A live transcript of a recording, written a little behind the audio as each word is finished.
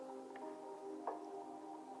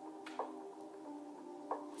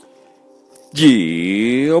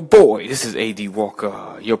Yeah, boy, this is AD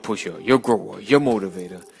Walker, your pusher, your grower, your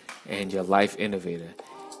motivator, and your life innovator.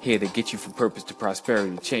 Here to get you from purpose to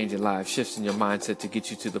prosperity, changing lives, shifting your mindset to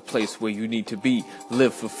get you to the place where you need to be.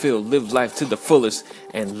 Live fulfilled, live life to the fullest,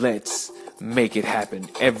 and let's make it happen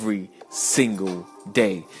every single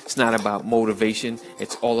day. It's not about motivation,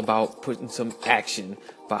 it's all about putting some action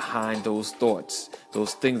behind those thoughts,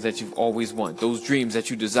 those things that you've always wanted, those dreams that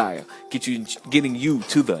you desire, getting you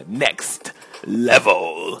to the next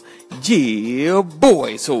level. Yeah,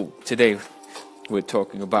 boy. So today we're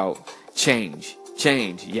talking about change.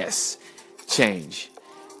 Change, yes, change.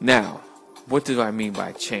 Now, what do I mean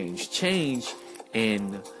by change? Change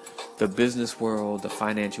in the business world, the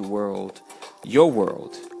financial world, your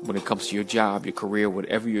world, when it comes to your job, your career,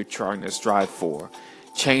 whatever you're trying to strive for.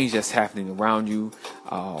 Change that's happening around you.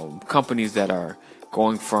 Companies that are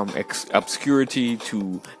going from obscurity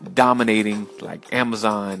to dominating, like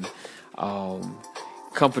Amazon.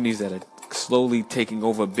 Companies that are slowly taking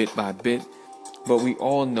over bit by bit. But we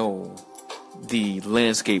all know the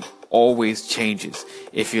landscape always changes.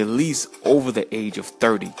 If you're at least over the age of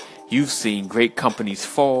 30, you've seen great companies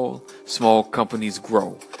fall, small companies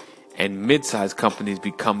grow, and mid-sized companies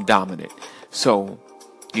become dominant. So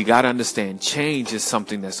you got to understand, change is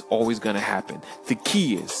something that's always going to happen. The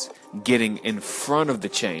key is getting in front of the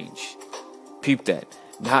change. Peep that.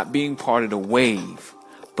 Not being part of the wave,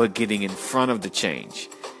 but getting in front of the change.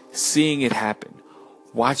 Seeing it happen.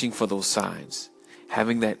 Watching for those signs.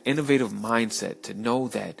 Having that innovative mindset to know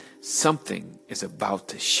that something is about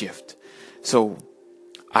to shift. So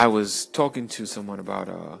I was talking to someone about,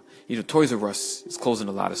 Toys R Us is closing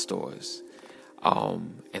a lot of stores.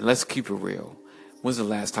 And let's keep it real. When's the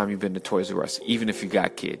last time you've been to Toys R Us? Even if you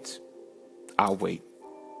got kids. I'll wait.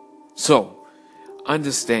 So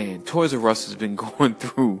understand, Toys R Us has been going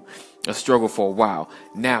through a struggle for a while.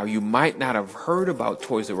 Now, you might not have heard about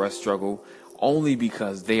Toys R Us struggle only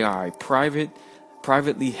because they are a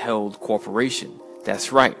privately held corporation.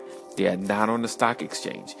 That's right. They are not on the stock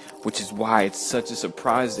exchange, which is why it's such a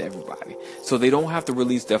surprise to everybody. So they don't have to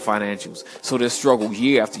release their financials. So their struggle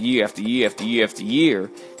year after year after year after year after year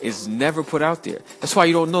is never put out there. That's why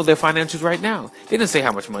you don't know their financials right now. They didn't say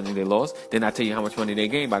how much money they lost. They're not telling you how much money they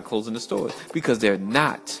gained by closing the stores because they're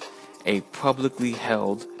not a publicly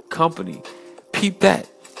held company. Peep that.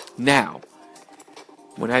 Now,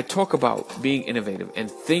 when I talk about being innovative and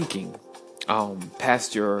thinking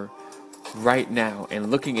past your right now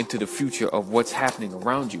and looking into the future of what's happening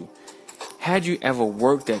around you, had you ever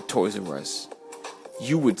worked at Toys R Us,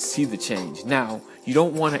 you would see the change. Now, you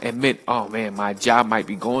don't want to admit, oh man, my job might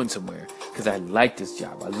be going somewhere because I like this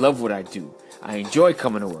job. I love what I do. I enjoy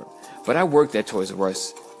coming to work. But I worked at Toys R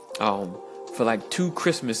Us for like 2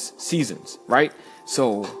 Christmas seasons, right?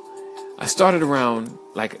 So I started around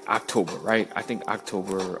like October, right? I think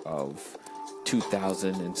October of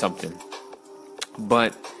 2000 and something.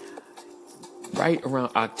 But right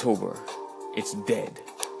around October, it's dead.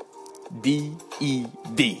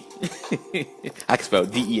 D-E-D. I can spell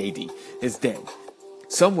D-E-A-D. It's dead.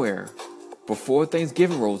 Somewhere before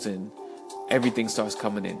Thanksgiving rolls in, everything starts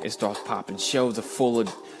coming in. It starts popping. Shelves are full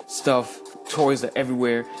of stuff. Toys are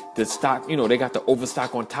everywhere. The stock, they got the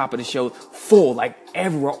overstock on top of the shelves, full, like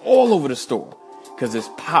everywhere, all over the store. Because it's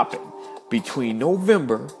popping between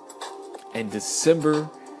November and December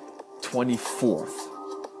 24th.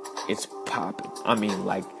 It's popping. I mean,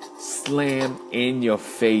 like slam in your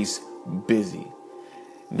face busy.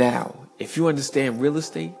 Now, if you understand real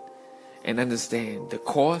estate and understand the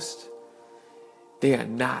cost, they are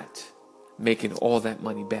not making all that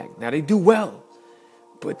money back. Now, they do well,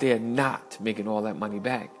 but they are not making all that money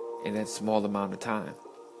back in that small amount of time.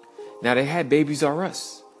 Now, they had Babies R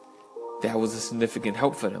Us. That was a significant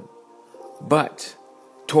help for them. But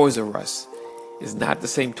Toys R Us is not the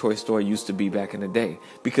same toy store it used to be back in the day,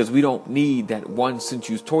 because we don't need that 1-cent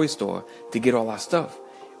use toy store to get all our stuff.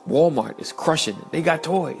 Walmart is crushing it. They got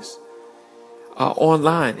toys.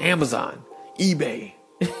 Online, Amazon, eBay.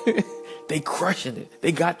 They crushing it.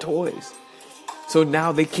 They got toys. So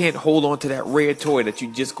now they can't hold on to that rare toy that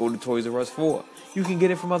you just go to Toys R Us for. You can get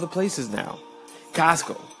it from other places now.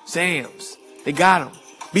 Costco, Sam's, they got them.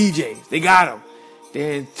 BJ's, they got them.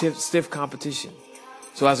 They're in stiff competition.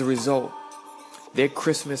 So as a result, their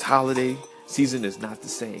Christmas holiday season is not the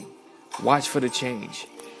same. Watch for the change.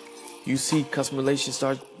 You see customer relations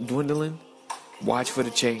start dwindling? Watch for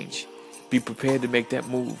the change. Be prepared to make that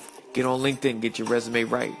move. Get on LinkedIn, get your resume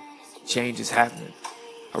right. Change is happening.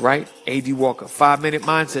 All right? AD Walker, 5-minute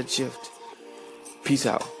mindset shift. Peace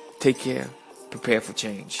out. Take care. Prepare for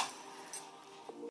change.